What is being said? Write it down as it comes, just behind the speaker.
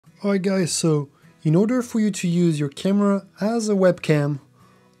Alright guys, so in order for you to use your camera as a webcam,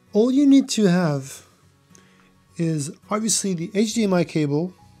 all you need to have is obviously the HDMI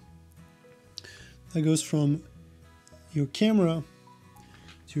cable that goes from your camera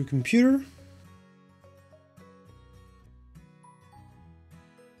to your computer.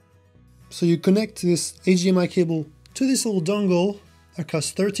 So you connect this HDMI cable to this little dongle that costs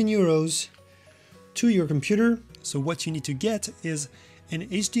 13 euros to your computer. So what you need to get is an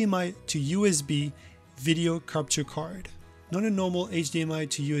HDMI to USB video capture card. Not a normal HDMI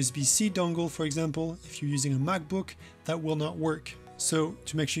to USB-C dongle, for example. If you're using a MacBook, that will not work. So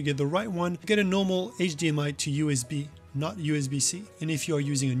to make sure you get the right one, get a normal HDMI to USB, not USB-C. And if you are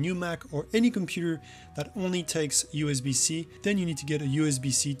using a new Mac or any computer that only takes USB-C, then you need to get a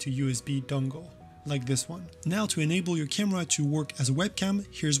USB-C to USB dongle, like this one. Now to enable your camera to work as a webcam,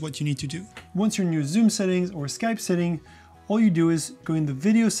 here's what you need to do. Once you're in your Zoom settings or Skype setting, all you do is go in the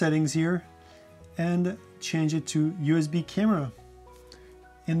video settings here and change it to USB camera.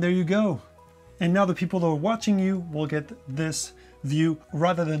 And there you go. And now the people that are watching you will get this view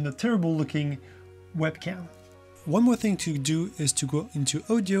rather than the terrible looking webcam. One more thing to do is to go into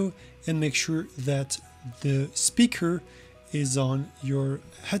audio and make sure that the speaker is on your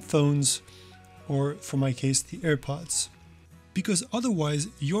headphones, or for my case, the AirPods. Because otherwise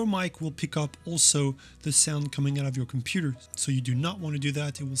your mic will pick up also the sound coming out of your computer. So you do not want to do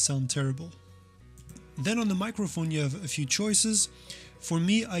that, it will sound terrible. Then on the microphone you have a few choices. For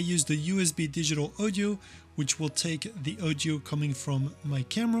me, I use the USB digital audio, which will take the audio coming from my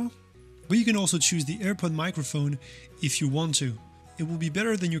camera. But you can also choose the AirPod microphone if you want to. It will be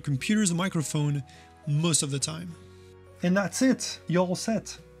better than your computer's microphone most of the time. And that's it, you're all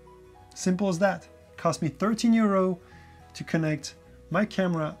set. Simple as that. Cost me 13 euro to connect my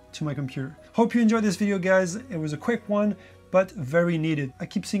camera to my computer. Hope you enjoyed this video, guys. It was a quick one, but very needed. I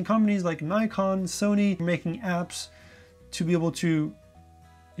keep seeing companies like Nikon, Sony making apps to be able to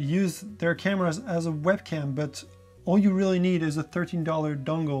use their cameras as a webcam, but all you really need is a $13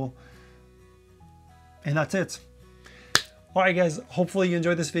 dongle, and that's it. All right, guys, hopefully you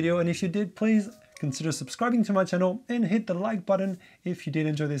enjoyed this video, and if you did, please consider subscribing to my channel and hit the like button if you did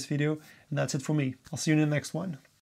enjoy this video. And that's it for me. I'll see you in the next one.